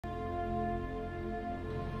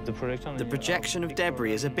The projection of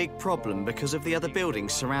debris is a big problem because of the other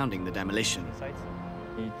buildings surrounding the demolition.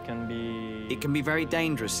 It can be very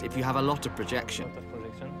dangerous if you have a lot of projection.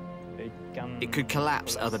 It could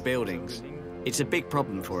collapse other buildings. It's a big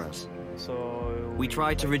problem for us. We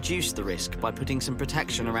try to reduce the risk by putting some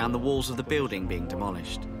protection around the walls of the building being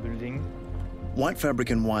demolished. White fabric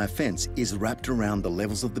and wire fence is wrapped around the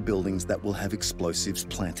levels of the buildings that will have explosives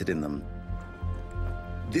planted in them.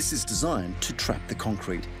 This is designed to trap the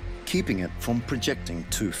concrete, keeping it from projecting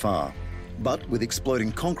too far. But with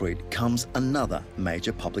exploding concrete comes another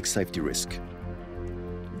major public safety risk: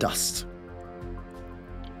 dust.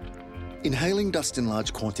 Inhaling dust in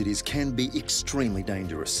large quantities can be extremely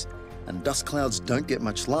dangerous, and dust clouds don't get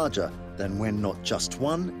much larger than when not just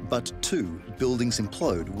one, but two buildings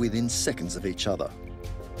implode within seconds of each other.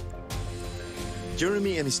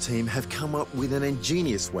 Jeremy and his team have come up with an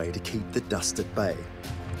ingenious way to keep the dust at bay.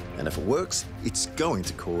 And if it works, it's going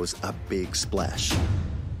to cause a big splash.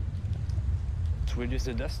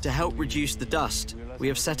 To help reduce the dust, we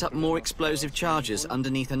have set up more explosive charges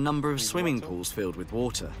underneath a number of swimming pools filled with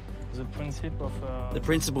water. The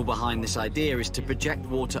principle behind this idea is to project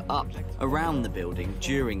water up around the building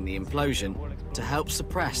during the implosion to help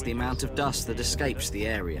suppress the amount of dust that escapes the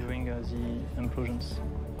area.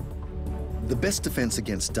 The best defense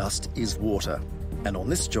against dust is water, and on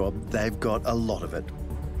this job, they've got a lot of it.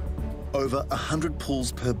 Over 100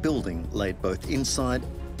 pools per building laid both inside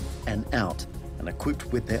and out and equipped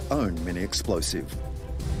with their own mini-explosive.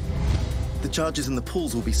 The charges in the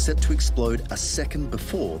pools will be set to explode a second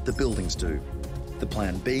before the buildings do. The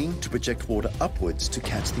plan being to project water upwards to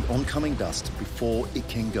catch the oncoming dust before it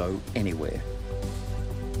can go anywhere.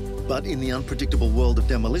 But in the unpredictable world of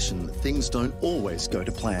demolition, things don't always go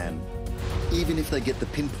to plan. Even if they get the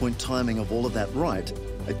pinpoint timing of all of that right,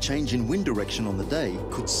 a change in wind direction on the day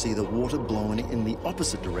could see the water blown in the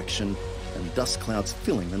opposite direction and dust clouds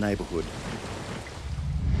filling the neighbourhood.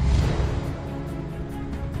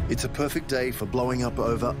 It's a perfect day for blowing up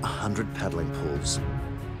over 100 paddling pools.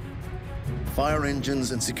 Fire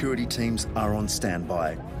engines and security teams are on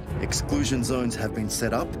standby. Exclusion zones have been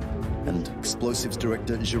set up, and explosives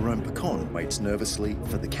director Jérôme Picon waits nervously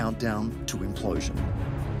for the countdown to implosion.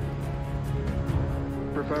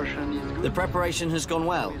 The preparation has gone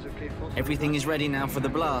well. Everything is ready now for the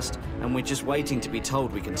blast, and we're just waiting to be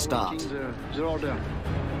told we can start.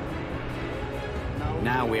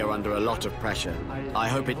 Now we are under a lot of pressure. I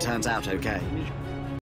hope it turns out okay.